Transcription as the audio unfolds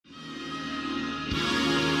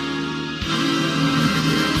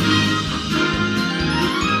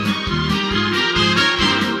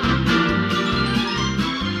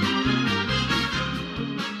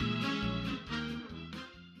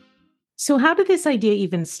So how did this idea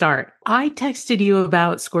even start? I texted you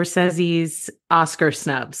about Scorsese's Oscar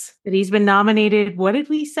snubs, that he's been nominated, what did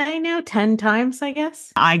we say now? 10 times, I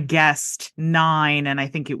guess? I guessed 9, and I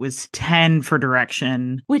think it was 10 for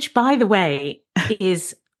direction. Which, by the way,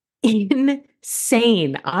 is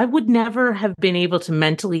insane. I would never have been able to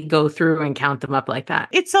mentally go through and count them up like that.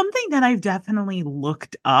 It's something that I've definitely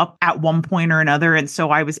looked up at one point or another. And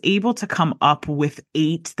so I was able to come up with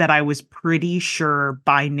 8 that I was pretty sure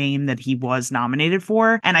by name that he was nominated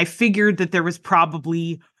for. And I figured that there was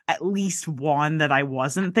probably at least one that I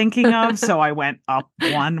wasn't thinking of. So I went up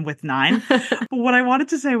 1 with 9. But what I wanted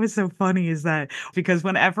to say was so funny is that because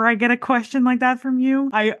whenever I get a question like that from you,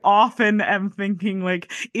 I often am thinking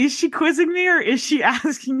like, is she quizzing me or is she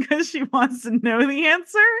asking because she wants to know the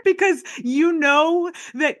answer? Because you know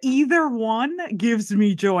that either one gives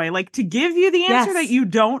me joy. Like to give you the answer that you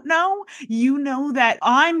don't know, you know that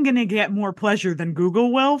I'm going to get more pleasure than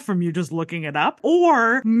Google will from you just looking it up,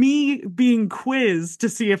 or me being quizzed to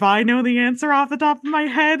see if I know the answer off the top of my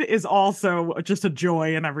head is also just a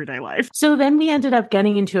joy in everyday life. So then we ended up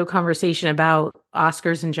getting into a conversation about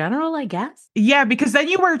Oscars in general, I guess. Yeah, because then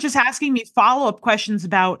you were just asking me follow-up questions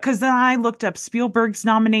about, because then I looked up Spielberg's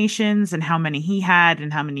nominations and how many he had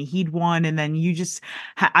and how many he'd won. And then you just,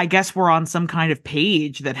 I guess we're on some kind of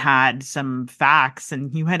page that had some facts.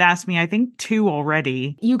 And you had asked me, I think 2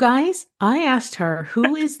 already. You guys, I asked her,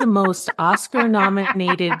 who is the most Oscar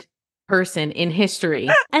nominated person in history?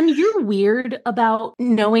 And you're weird about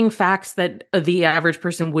knowing facts that the average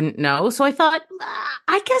person wouldn't know. So I thought,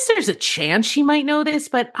 I guess there's a chance she might know this,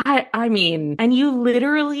 but I mean, and you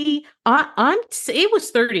literally, it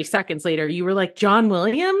was 30 seconds later, you were like, John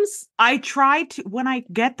Williams? I try to, when I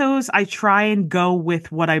get those, I try and go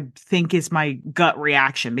with what I think is my gut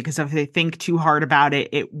reaction, because if I think too hard about it,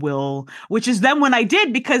 it will, which is then when I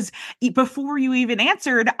did, because before you even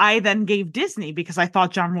answered, I then gave Disney because I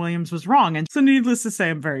thought John Williams was wrong. And so needless to say,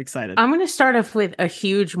 I'm very excited. I'm going to start off with a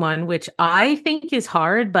huge one, which I think is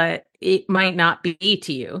hard, but it might not be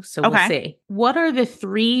to you. So we'll see. What are the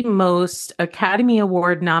 3 most Academy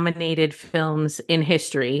Award nominated films in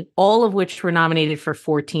history, all of which were nominated for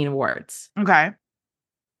 14 awards? Okay.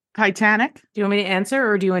 Titanic. Do you want me to answer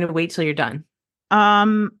or do you want to wait till you're done?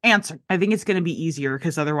 Answer. I think it's going to be easier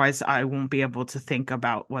because otherwise I won't be able to think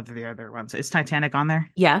about what the other ones. Is Titanic on there?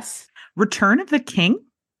 Yes. Return of the King?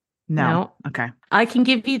 No. Okay. I can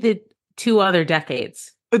give you the 2 other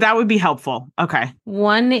decades. That would be helpful. Okay.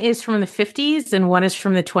 One is from the 50s and one is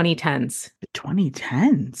from the 2010s. The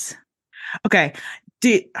 2010s? Okay.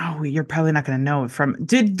 You're probably not going to know it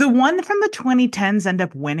did the one from the 2010s end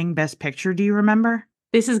up winning Best Picture? Do you remember?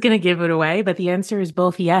 This is going to give it away, but the answer is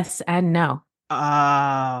both yes and no.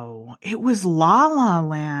 Oh, it was La La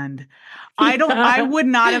Land. I would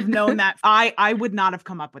not have known that. I would not have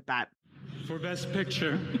come up with that. For Best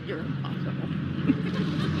Picture. You're impossible.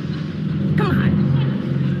 Come on.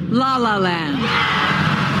 La La Land.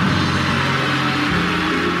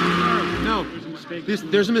 No,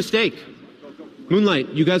 there's a mistake. Moonlight,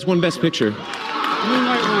 you guys won Best Picture.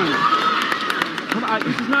 Moonlight won. Come on,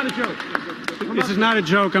 this is not a joke. This is not a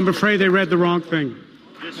joke. I'm afraid they read the wrong thing.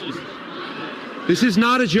 This is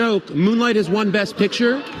not a joke. Moonlight has won Best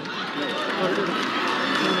Picture.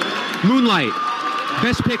 Moonlight,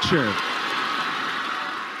 Best Picture.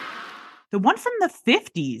 The one from the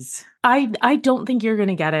 50s. I don't think you're going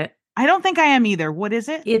to get it. I don't think I am either. What is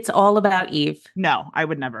it? It's All About Eve. No, I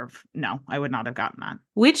would never have. No, I would not have gotten that.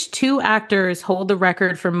 Which 2 actors hold the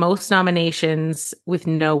record for most nominations with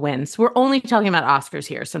no wins? We're only talking about Oscars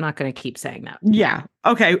here, so I'm not going to keep saying that. Yeah.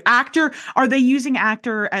 Okay. Actor. Are they using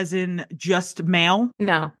actor as in just male?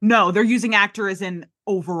 No. No, they're using actor as in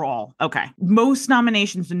overall. Okay. Most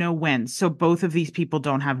nominations, no wins. So both of these people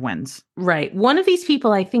don't have wins. Right. One of these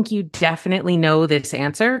people, I think you definitely know this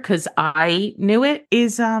answer because I knew it.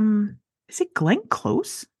 Is it Glenn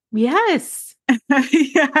Close? Yes.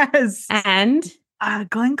 Yes. And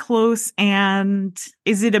Glenn Close. And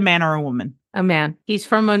is it a man or a woman? A man. He's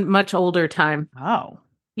from a much older time. Oh.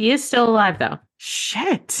 He is still alive, though.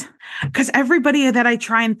 Shit. Because everybody that I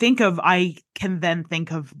try and think of, I can then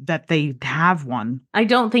think of that they have one. I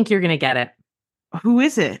don't think you're going to get it. Who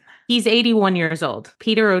is it? He's 81 years old.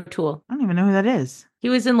 Peter O'Toole. I don't even know who that is. He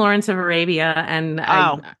was in Lawrence of Arabia. And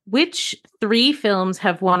which 3 films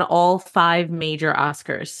have won all 5 major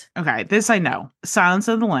Oscars? Okay, this I know. Silence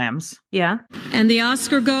of the Lambs. Yeah. And the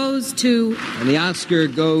Oscar goes to... And the Oscar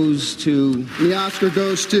goes to... The Oscar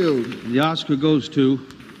goes to... The Oscar goes to...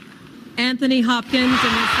 Anthony Hopkins and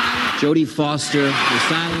the Silence... Jodie Foster for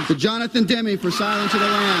Silence... To Jonathan Demme for Silence of the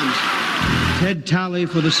Lambs... Ted Talley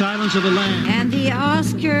for The Silence of the Lambs... And the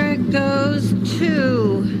Oscar goes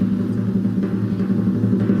to...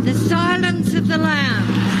 the Lambs.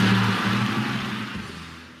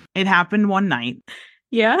 It happened one night.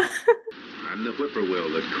 Yeah. I'm the whippoorwill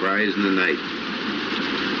that cries in the night.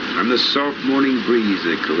 I'm the soft morning breeze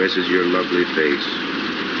that caresses your lovely face.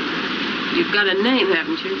 You've got a name,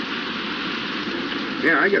 haven't you?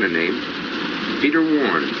 Yeah, I got a name. Peter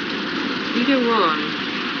Warren. Peter Warren.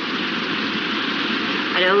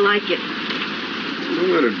 I don't like it.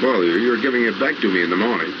 Don't let it bother you. You were giving it back to me in the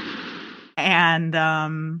morning. And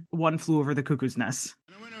One Flew Over the Cuckoo's Nest.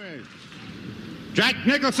 Jack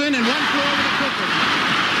Nicholson and One Flew Over the Cuckoo's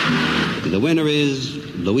Nest. The winner is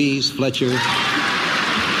Louise Fletcher.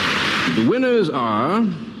 The winners are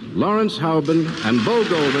Lawrence Howbin and Bo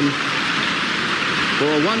Golden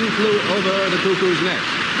for One Flew Over the Cuckoo's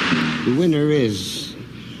Nest. The winner is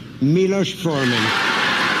Milos Forman.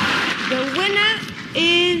 The winner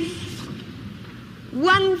is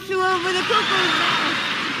One Flew Over the Cuckoo's Nest.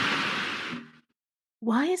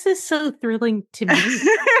 Why is this so thrilling to me?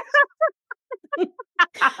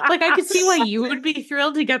 Like, I could see why you would be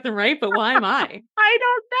thrilled to get them right, but why am I? I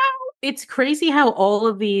don't know. It's crazy how all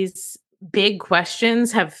of these big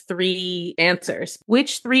questions have 3 answers.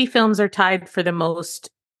 Which 3 films are tied for the most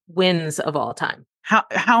wins of all time?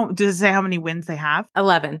 How does it say how many wins they have?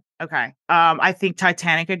 11. Okay. I think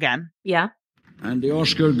Titanic again. Yeah. And the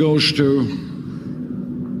Oscar goes to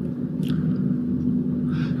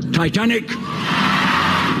Titanic.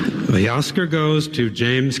 The Oscar goes to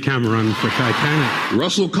James Cameron for Titanic.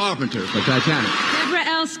 Russell Carpenter for Titanic. Deborah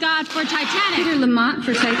L. Scott for Titanic. Peter Lamont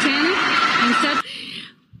for Titanic. And Seth.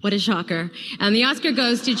 What a shocker. And the Oscar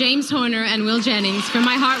goes to James Horner and Will Jennings for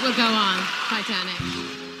My Heart Will Go On, Titanic.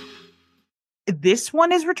 This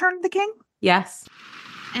one is Return of the King? Yes.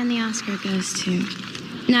 And the Oscar goes to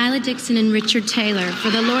Nyla Dixon and Richard Taylor for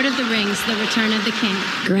The Lord of the Rings, The Return of the King.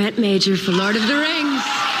 Grant Major for Lord of the Rings,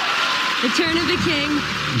 Return of the King.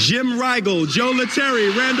 Jim Rigel, Joe Lettieri,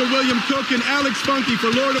 Randall William Cook, and Alex Funke for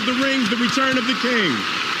Lord of the Rings, The Return of the King.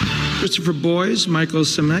 Christopher Boyes, Michael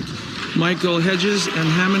Simek, Michael Hedges, and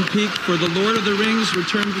Hammond Peake for The Lord of the Rings,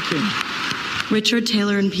 Return of the King. Richard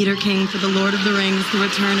Taylor and Peter King for The Lord of the Rings, The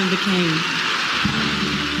Return of the King.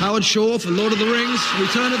 Howard Shore for Lord of the Rings,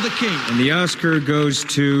 Return of the King. And the Oscar goes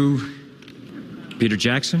to Peter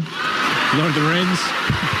Jackson, Lord of the Rings.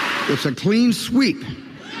 It's a clean sweep.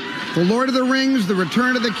 The Lord of the Rings, The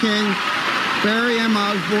Return of the King, Barry M.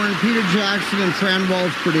 Osborne, Peter Jackson, and Fran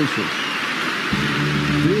Walsh producers.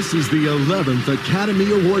 This is the 11th Academy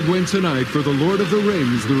Award win tonight for The Lord of the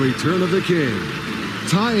Rings, The Return of the King,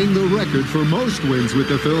 tying the record for most wins with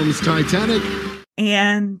the films Titanic.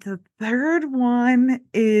 And the third one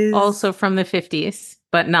is also from the 50s,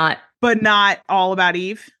 but not All About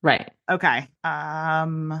Eve. Right. Okay.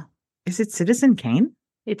 Is it Citizen Kane?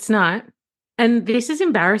 It's not. And this is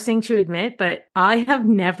embarrassing to admit, but I have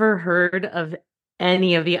never heard of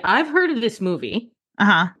any of I've heard of this movie.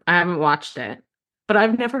 Uh-huh. I haven't watched it, but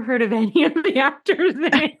I've never heard of any of the actors in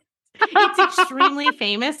it. It's extremely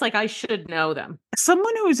famous. Like, I should know them.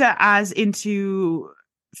 Someone who's as into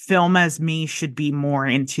film as me should be more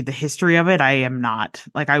into the history of it. I am not.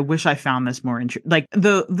 Like, I wish I found this more interesting. Like,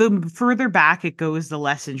 the further back it goes, the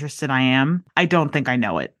less interested I am. I don't think I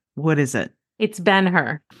know it. What is it? It's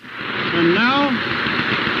Ben-Hur. And now,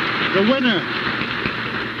 the winner,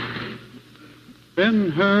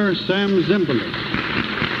 Ben-Hur Sam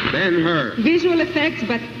Zimbalist. Ben-Hur. Visual effects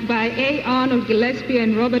by A. Arnold Gillespie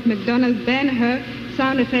and Robert McDonald. Ben-Hur.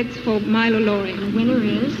 Sound effects for Milo Loring. The winner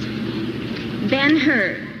is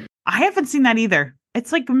Ben-Hur. I haven't seen that either.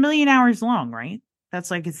 It's like 1,000,000 hours long, right?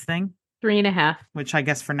 That's like its thing. 3.5. Which I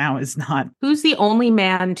guess for now is not. Who's the only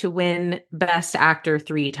man to win Best Actor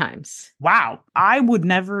 3 times? Wow. I would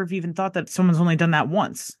never have even thought that someone's only done that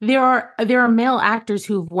once. There are male actors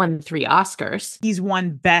who've won 3 Oscars. He's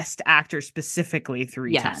won Best Actor specifically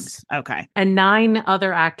 3 times. Okay. And 9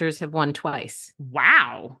 other actors have won twice.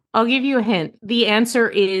 Wow. I'll give you a hint. The answer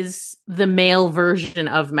is the male version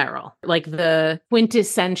of Meryl, like the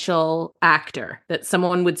quintessential actor that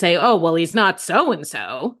someone would say, oh, well, he's not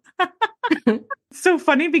so-and-so. So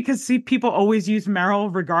funny because people always use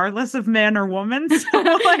Meryl regardless of man or woman.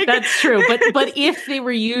 So That's true. But if they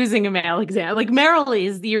were using a male example, like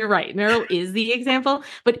you're right. Meryl is the example.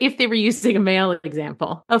 But if they were using a male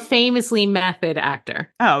example, a famously method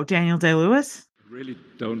actor. Oh, Daniel Day-Lewis? I really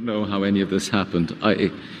don't know how any of this happened.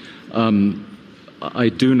 I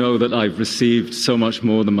do know that I've received so much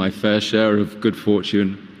more than my fair share of good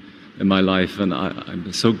fortune in my life, and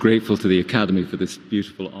I'm so grateful to the Academy for this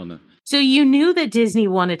beautiful honor. So you knew that Disney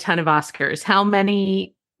won a ton of Oscars. How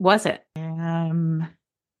many was it?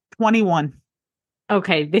 21.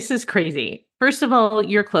 Okay, this is crazy. First of all,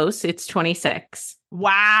 you're close. It's 26.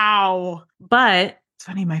 Wow. But it's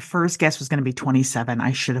funny. My first guess was going to be 27.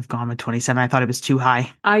 I should have gone with 27. I thought it was too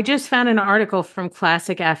high. I just found an article from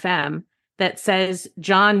Classic FM that says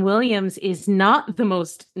John Williams is not the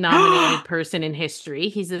most nominated person in history.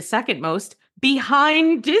 He's the second most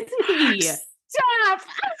behind Disney. Stop.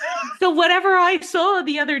 So whatever I saw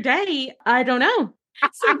the other day, I don't know.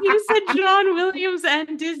 So you said John Williams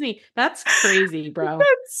and Disney. That's crazy, bro.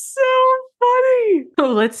 That's so funny.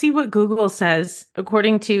 So let's see what Google says.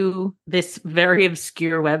 According to this very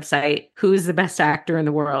obscure website, who's the best actor in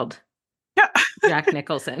the world? Jack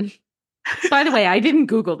Nicholson. By the way, I didn't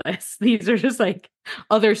Google this. These are just like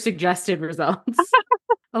other suggested results.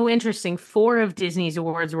 Oh, interesting. 4 of Disney's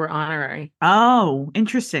awards were honorary. Oh,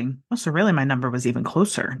 interesting. Oh, so really my number was even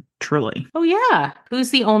closer. Truly. Oh, yeah.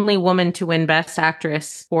 Who's the only woman to win Best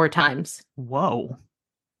Actress 4 times? Whoa.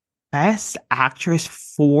 Best Actress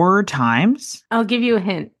 4 times? I'll give you a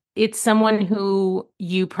hint. It's someone who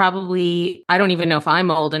you probably, I don't even know if I'm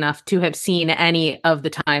old enough to have seen any of the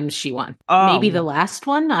times she won. Oh. Maybe the last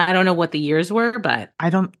one. I don't know what the years were, but I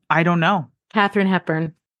don't know. Katharine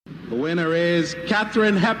Hepburn. The winner is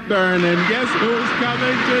Katharine Hepburn, and guess who's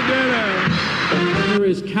coming to dinner? The winner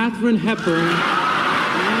is Katharine Hepburn.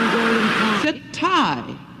 It's a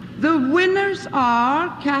tie. The winners are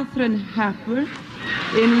Katharine Hepburn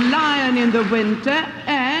in Lion in the Winter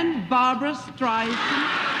and Barbara Streisand.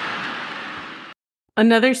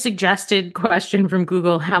 Another suggested question from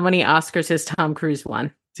Google: how many Oscars has Tom Cruise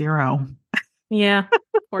won? 0. Yeah,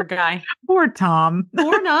 poor guy. Poor Tom.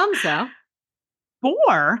 4 noms, though.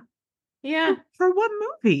 4? Yeah. For what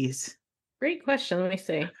movies? Great question. Let me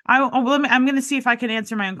see. I'm going to see if I can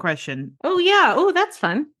answer my own question. Oh, yeah. Oh, that's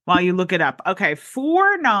fun. While you look it up. Okay,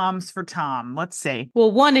 4 noms for Tom. Let's see.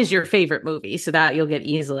 Well, 1 is your favorite movie, so that you'll get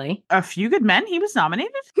easily. A Few Good Men? He was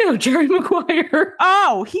nominated? No, Jerry Maguire.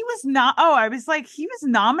 Oh, he was not. Oh, I was like, he was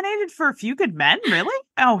nominated for A Few Good Men? Really?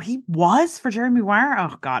 Oh, he was for Jerry Maguire?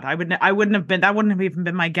 Oh, God. I wouldn't have been. That wouldn't have even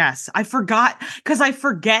been my guess. I forgot, because I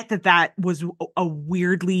forget that was a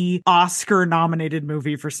weirdly Oscar nominated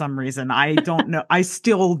movie for some reason. I don't know. I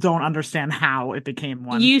still don't understand how it became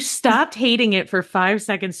one. You stopped hating it for 5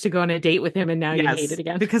 seconds to go on a date with him, and now you hate it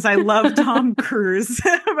again. Because I love Tom Cruise.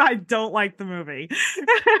 I don't like the movie.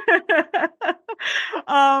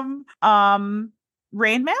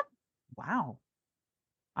 Rain Man? Wow.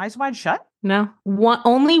 Eyes Wide Shut? No.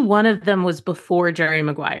 Only one of them was before Jerry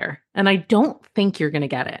Maguire, and I don't think you're going to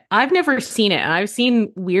get it. I've never seen it, and I've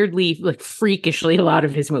seen weirdly, like freakishly, a lot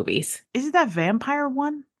of his movies. Is it that vampire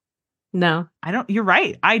one? No. You're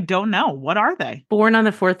right. I don't know. What are they? Born on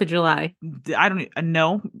the 4th of July. I don't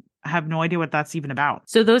know. I have no idea what that's even about.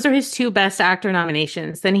 So those are his 2 Best Actor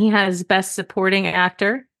nominations. Then he has Best Supporting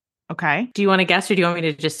Actor. Okay. Do you want to guess, or do you want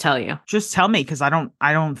me to just tell you? Just tell me, because I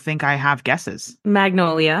don't think I have guesses.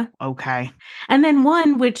 Magnolia. Okay. And then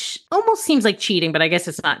one which almost seems like cheating, but I guess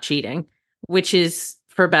it's not cheating, which is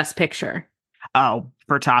for Best Picture. Oh,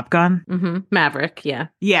 for Top Gun? Mm-hmm. Maverick, yeah.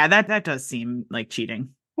 Yeah, that does seem like cheating.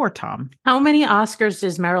 Poor Tom. How many Oscars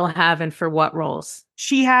does Meryl have, and for what roles?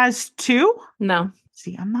 She has 2? No.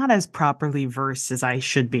 See, I'm not as properly versed as I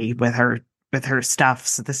should be with her stuff.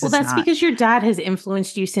 So that's because your dad has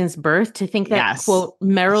influenced you since birth to think that, quote,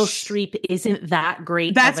 Meryl Streep isn't that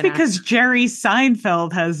great. That's because Jerry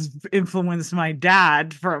Seinfeld has influenced my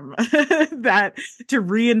dad from that to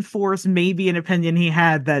reinforce maybe an opinion he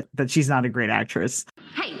had that she's not a great actress.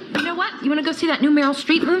 Hey, you know what? You want to go see that new Meryl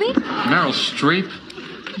Streep movie? Meryl Streep?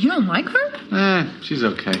 You don't like her? She's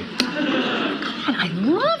okay. God, I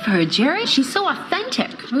love her, Jerry. She's so authentic.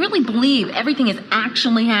 I really believe everything is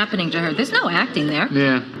actually happening to her. There's no acting there.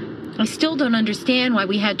 Yeah. I still don't understand why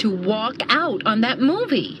we had to walk out on that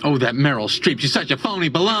movie. Oh, that Meryl Streep. She's such a phony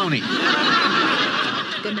baloney.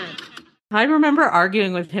 Good night. I remember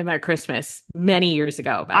arguing with him at Christmas many years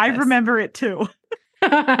ago about this. Remember it too.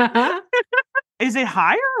 Is it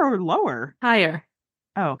higher or lower? Higher.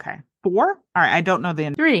 Oh, okay. 4? All right. I don't know the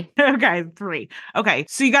 3. Okay, 3. Okay.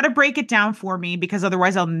 So you got to break it down for me, because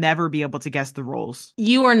otherwise I'll never be able to guess the roles.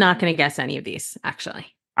 You are not going to guess any of these, actually.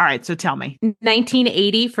 All right. So tell me.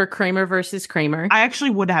 1980 for Kramer versus Kramer. I actually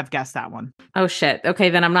would have guessed that one. Oh, shit. Okay.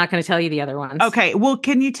 Then I'm not going to tell you the other ones. Okay. Well,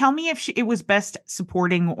 can you tell me if it was Best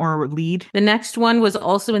Supporting or Lead? The next one was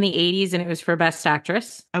also in the 80s, and it was for Best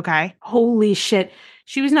Actress. Okay. Holy shit.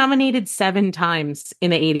 She was nominated 7 times in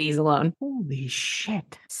the 80s alone. Holy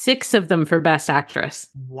shit. 6 of them for Best Actress.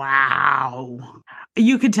 Wow.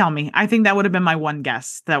 You could tell me. I think that would have been my one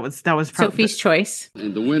guess. That was probably Sophie's Choice.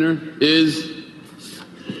 And the winner is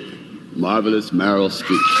Marvelous Meryl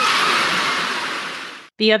Streep.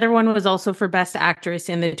 The other one was also for Best Actress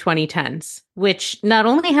in the 2010s, which not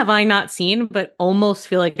only have I not seen, but almost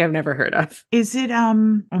feel like I've never heard of. Is it oh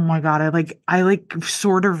my God, I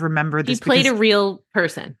sort of remember this. He played a real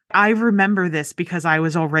person. I remember this because I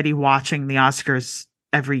was already watching the Oscars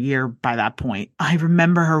every year by that point. I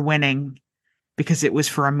remember her winning because it was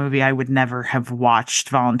for a movie I would never have watched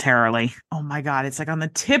voluntarily. Oh my God, it's like on the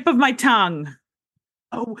tip of my tongue.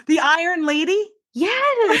 Oh, The Iron Lady? Yes.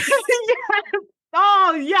 Yes.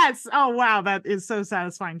 Oh, yes. Oh, wow. That is so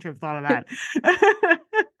satisfying to have thought of that. Oh,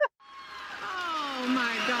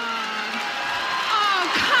 my God.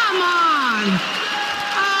 Oh, come on.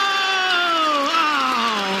 Oh.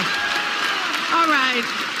 All right.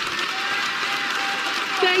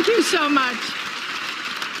 Thank you so much.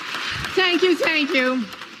 Thank you.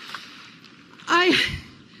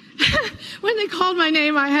 When they called my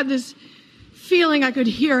name, I had this feeling I could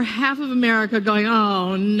hear half of America going,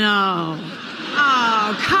 oh, no.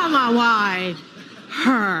 Oh, come on, why?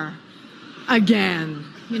 Her. Again,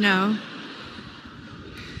 you know?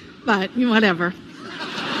 But whatever.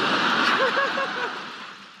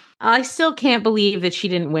 I still can't believe that she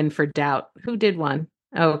didn't win for Doubt. Who did one?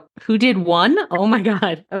 Oh, who did one? Oh my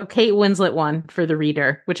God. Oh, Kate Winslet won for The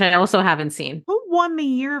Reader, which I also haven't seen. Who won The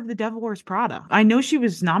Year of the Devil Wears Prada? I know she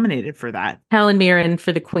was nominated for that. Helen Mirren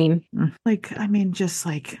for The Queen. Just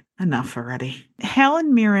enough already.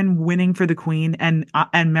 Helen Mirren winning for The Queen and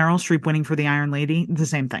Meryl Streep winning for The Iron Lady, the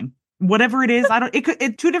same thing. Whatever it is,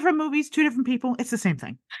 two different movies, two different people, it's the same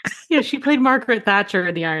thing. Yeah, she played Margaret Thatcher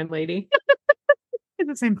in The Iron Lady. It's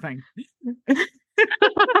the same thing.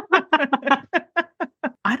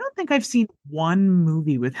 I don't think I've seen one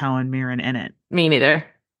movie with Helen Mirren in it. Me neither.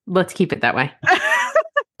 Let's keep it that way.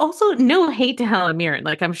 Also, no hate to Helen Mirren.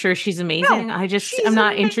 I'm sure she's amazing. No, I'm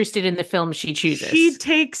not interested in the film she chooses. She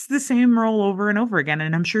takes the same role over and over again,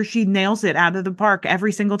 and I'm sure she nails it out of the park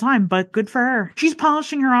every single time, but good for her. She's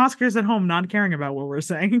polishing her Oscars at home, not caring about what we're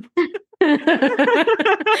saying.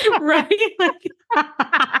 Right?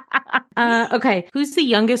 Okay. Who's the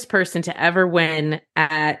youngest person to ever win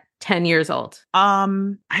at 10 years old? I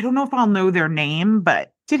don't know if I'll know their name,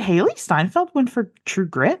 but did Haley Steinfeld win for True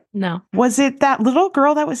Grit? No. Was it that little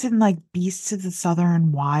girl that was in Beasts of the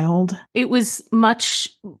Southern Wild? It was much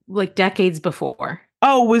decades before.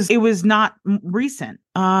 Oh, it was not recent.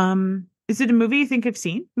 Is it a movie you think I've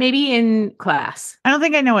seen? Maybe in class. I don't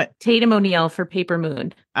think I know it. Tatum O'Neal for Paper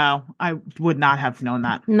Moon. Oh, I would not have known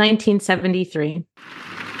that. 1973.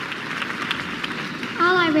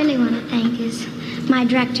 All I really want to thank is my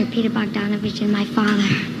director, Peter Bogdanovich, and my father.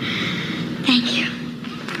 Thank you.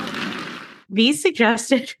 These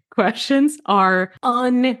suggested questions are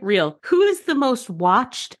unreal. Who is the most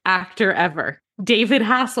watched actor ever? David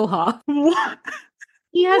Hasselhoff. What?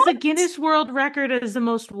 He has a Guinness World Record as the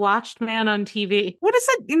most watched man on TV. What does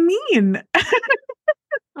that mean?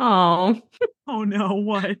 Oh no,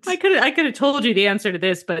 what? I could have told you the answer to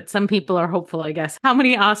this, but some people are hopeful, I guess. How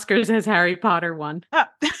many Oscars has Harry Potter won?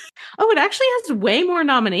 Oh, it actually has way more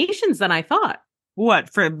nominations than I thought.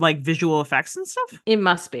 What, for visual effects and stuff? It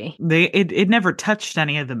must be. It never touched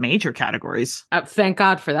any of the major categories. Thank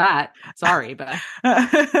God for that. Sorry, but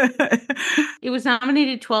it was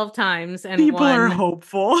nominated 12 times and people won. Are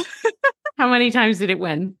hopeful. How many times did it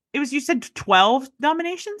win? You said 12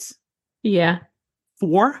 nominations? Yeah.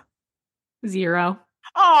 4? 0.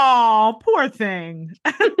 Oh, poor thing.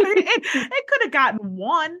 It could have gotten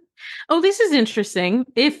 1. Oh, this is interesting.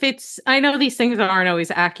 I know these things aren't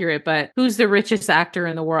always accurate, but who's the richest actor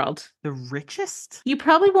in the world? The richest? You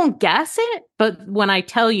probably won't guess it, but when I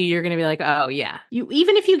tell you, you're going to be like, oh yeah.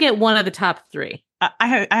 Even if you get one of the top 3.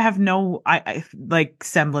 I have no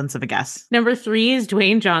semblance of a guess. Number 3 is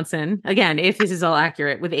Dwayne Johnson. Again, if this is all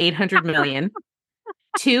accurate, with 800 million.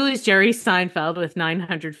 2 is Jerry Seinfeld with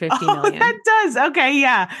 950 million. That does. Okay,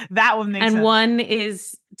 yeah. That one makes sense. And 1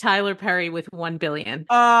 is Tyler Perry with 1 billion.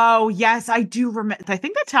 Oh, yes, I do remember. I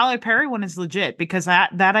think that Tyler Perry one is legit because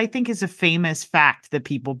that I think is a famous fact that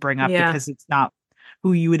people bring up because it's not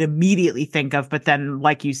who you would immediately think of. But then,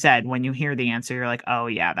 like you said, when you hear the answer, you're like, oh,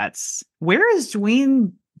 yeah, where is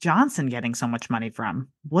Dwayne Johnson getting so much money from?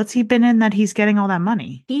 What's he been in that he's getting all that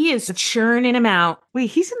money? He is churning him out. Wait,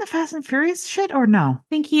 he's in the Fast and Furious shit or no? I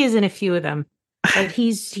think he is in a few of them. But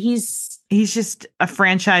he's just a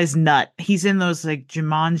franchise nut. He's in those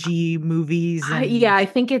Jumanji movies. I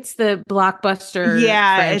think it's the blockbuster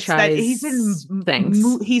franchise. He's in things.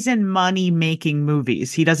 He's in money making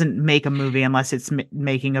movies. He doesn't make a movie unless it's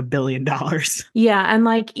making $1 billion. Yeah,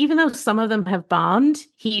 and even though some of them have bombed,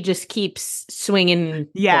 he just keeps swinging.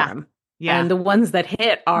 For him. Yeah. And the ones that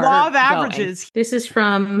hit are law of going. averages. This is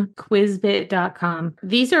from quizbit.com.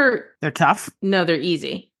 They're tough? No, they're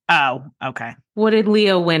easy. Oh, okay. What did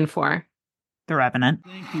Leo win for? The Revenant.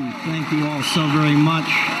 Thank you all so very much.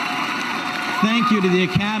 Thank you to the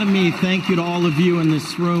Academy. Thank you to all of you in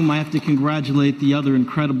this room. I have to congratulate the other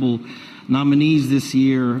incredible nominees this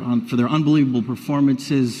year for their unbelievable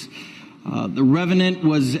performances. The Revenant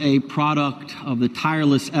was a product of the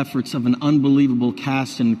tireless efforts of an unbelievable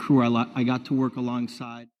cast and crew I got to work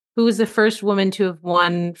alongside. Who was the first woman to have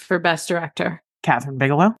won for Best Director? Catherine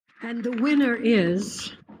Bigelow. And the winner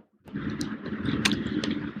is...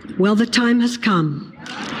 Well, the time has come.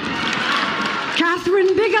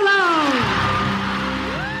 Catherine Bigelow!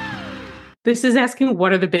 This is asking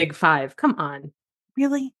what are the big five? Come on.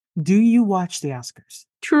 Really? Do you watch the Oscars?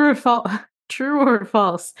 True or false? True or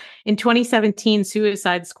false? In 2017,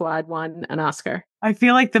 Suicide Squad won an Oscar. I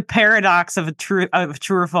feel like the paradox of a true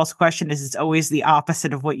or false question is it's always the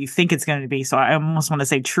opposite of what you think it's going to be. So I almost want to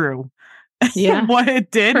say true. Yeah. What it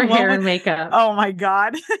did. For hair and makeup. Oh my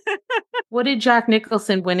God. What did Jack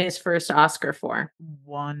Nicholson win his first Oscar for?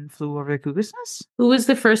 One Flew Over the Cuckoo's Nest. Who was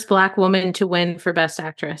the first Black woman to win for Best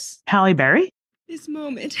Actress? Halle Berry. This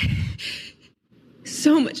moment is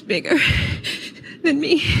so much bigger than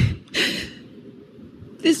me.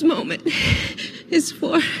 This moment is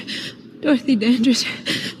for Dorothy Dandridge,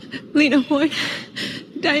 Lena Horne,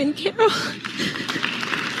 Diane Carroll.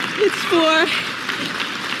 It's for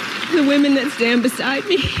the women that stand beside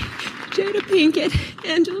me, Jada Pinkett,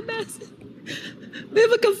 Angela Bassett,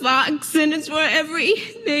 Vivica Fox, and it's for every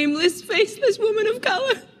nameless, faceless woman of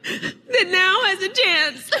color that now has a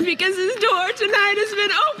chance because his door tonight has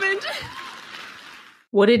been opened.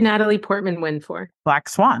 What did Natalie Portman win for? Black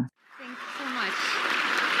Swan.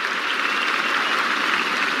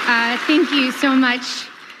 Thank you so much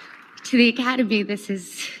to the Academy. This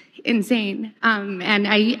is insane. And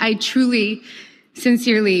I truly,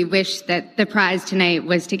 sincerely wish that the prize tonight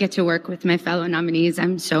was to get to work with my fellow nominees.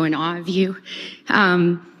 I'm so in awe of you.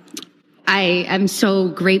 I am so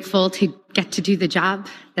grateful to get to do the job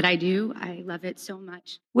that I do. I love it so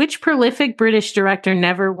much. Which prolific British director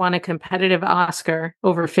never won a competitive Oscar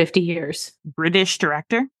over 50 years? British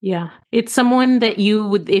director? Yeah. It's someone that you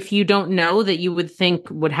would, if you don't know, that you would think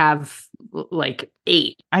would have like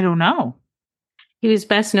 8. I don't know. He was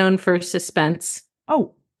best known for Suspense.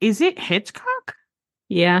 Oh, is it Hitchcock?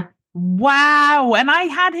 Yeah. Wow. And I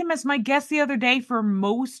had him as my guest the other day for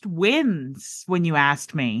most wins when you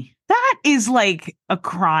asked me. That is like a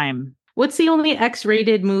crime. What's the only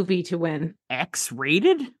X-rated movie to win?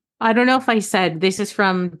 X-rated? I don't know if I said. This is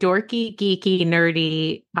from Dorky, Geeky,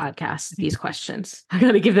 Nerdy Podcast, these questions. I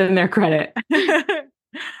got to give them their credit.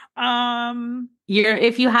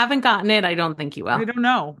 If you haven't gotten it, I don't think you will. I don't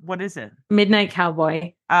know. What is it? Midnight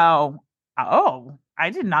Cowboy. Oh, I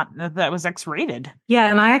did not know that was X-rated. Yeah,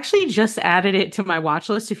 and I actually just added it to my watch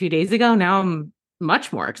list a few days ago. Now I'm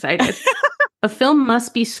much more excited. A film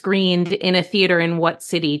must be screened in a theater in what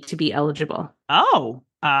city to be eligible? Oh,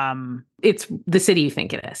 it's the city you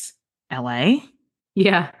think it is. LA?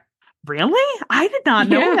 Yeah. Really? I did not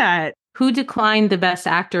know that. Who declined the Best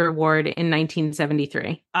Actor award in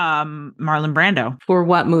 1973? Marlon Brando. For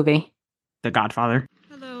what movie? The Godfather.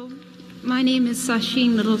 Hello, my name is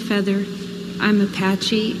Sasheen Littlefeather. I'm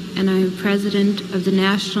Apache, and I'm president of the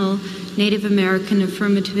National Native American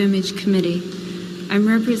Affirmative Image Committee. I'm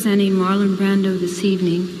representing Marlon Brando this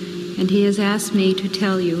evening, and he has asked me to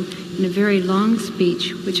tell you in a very long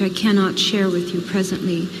speech, which I cannot share with you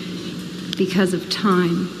presently because of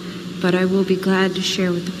time, but I will be glad to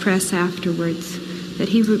share with the press afterwards, that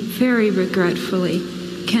he very regretfully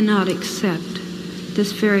cannot accept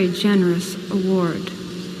this very generous award.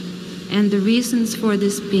 And the reasons for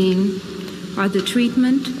this being are the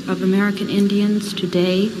treatment of American Indians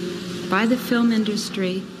today by the film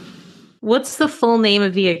industry. What's the full name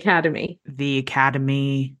of the Academy? The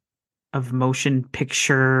Academy of Motion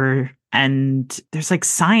Picture, and there's like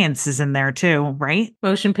sciences in there too, right?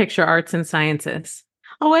 Motion Picture Arts and Sciences.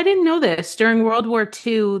 Oh, I didn't know this. During World War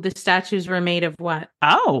II, the statues were made of what?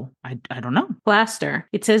 Oh, I don't know. Plaster.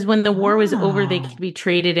 It says when the war was over, they could be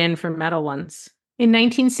traded in for metal ones. In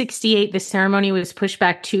 1968, the ceremony was pushed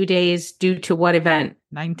back 2 days due to what event?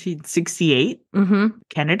 1968? Mm-hmm.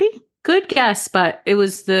 Kennedy? Good guess, but it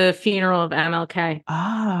was the funeral of MLK.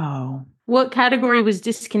 Oh. What category was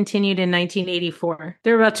discontinued in 1984?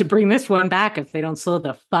 They're about to bring this one back if they don't slow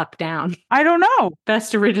the fuck down. I don't know.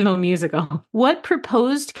 Best original musical. What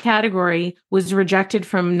proposed category was rejected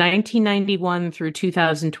from 1991 through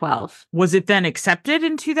 2012? Was it then accepted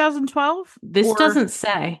in 2012? This doesn't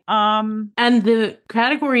say. And the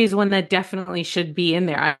category is one that definitely should be in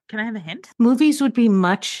there. Can I have a hint? Movies would be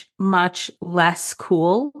much, much less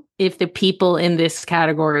cool if the people in this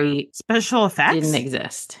category special effects didn't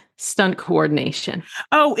exist. Stunt coordination.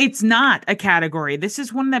 Oh, it's not a category. This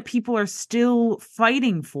is one that people are still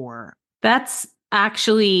fighting for. That's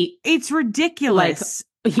actually... It's ridiculous.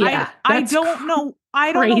 Like, yeah. I don't know.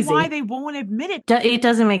 I don't know why they won't admit it. It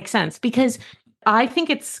doesn't make sense because I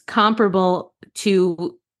think it's comparable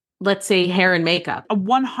to, let's say, hair and makeup.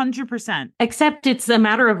 100%. Except it's a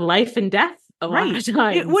matter of life and death a lot of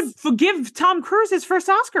times. It would forgive Tom Cruise his first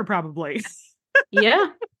Oscar, probably.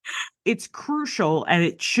 Yeah. It's crucial and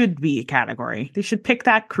it should be a category. They should pick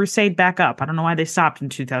that crusade back up. I don't know why they stopped in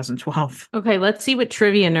 2012. Okay, let's see what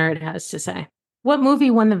Trivia Nerd has to say. What movie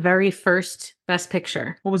won the very first Best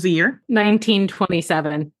Picture? What was the year?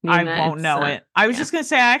 1927. I won't know it. I was just going to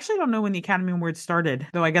say, I actually don't know when the Academy Awards started,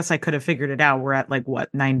 though I guess I could have figured it out. We're at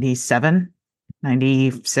 97,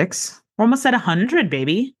 96? We're almost at 100,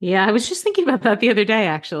 baby. Yeah, I was just thinking about that the other day,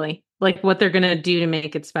 actually. What they're going to do to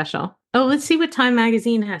make it special. Oh, let's see what Time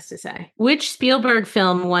Magazine has to say. Which Spielberg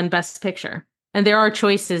film won Best Picture? And there are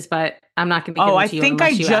choices, but I'm not going to give them to you. I think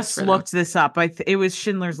I just looked this up. It was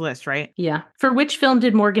Schindler's List, right? Yeah. For which film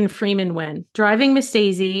did Morgan Freeman win? Driving Miss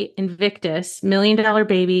Daisy, Invictus, $1 Million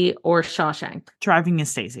Baby, or Shawshank? Driving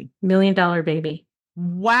Miss Daisy. $1 Million Baby.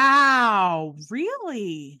 Wow,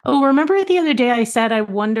 really? Oh, remember the other day I said I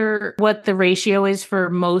wonder what the ratio is for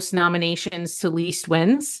most nominations to least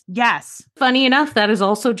wins? Yes. Funny enough, that is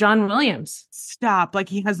also John Williams. Stop.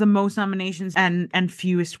 He has the most nominations and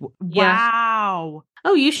fewest. Yeah. Wow.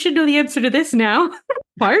 Oh, you should know the answer to this now.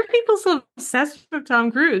 Why are people so obsessed with Tom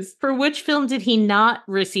Cruise? For which film did he not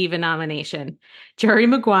receive a nomination? Jerry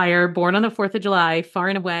Maguire, Born on the 4th of July, Far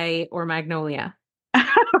and Away, or Magnolia?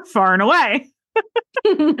 Far and Away.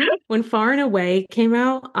 When Far and Away came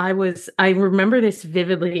out, I remember this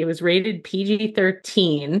vividly. It was rated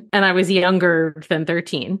PG-13 and I was younger than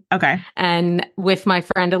 13. Okay. And with my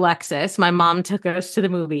friend Alexis, my mom took us to the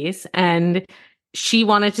movies and she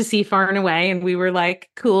wanted to see Far and Away and we were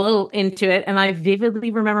cool into it. And I vividly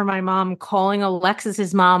remember my mom calling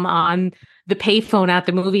Alexis's mom on the payphone at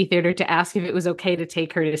the movie theater to ask if it was okay to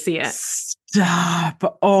take her to see it.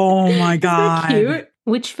 Stop. Oh my God. Isn't that cute?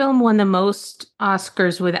 Which film won the most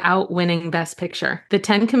Oscars without winning Best Picture? The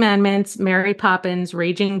Ten Commandments, Mary Poppins,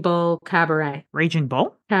 Raging Bull, Cabaret. Raging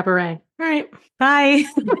Bull? Cabaret. All right. Bye.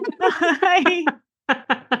 Bye.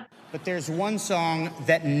 But there's one song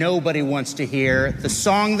that nobody wants to hear. The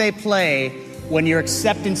song they play when your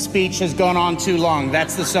acceptance speech has gone on too long.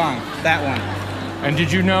 That's the song. That one. And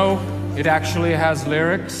did you know it actually has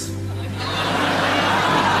lyrics?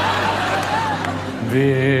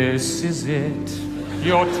 This is it.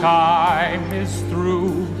 Your time is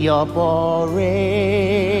through. You're boring.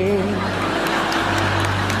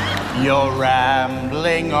 You're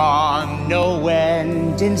rambling on, no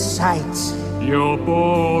end in sight. You're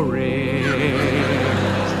boring.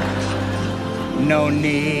 No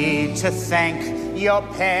need to thank your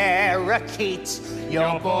parakeet.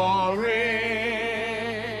 You're boring.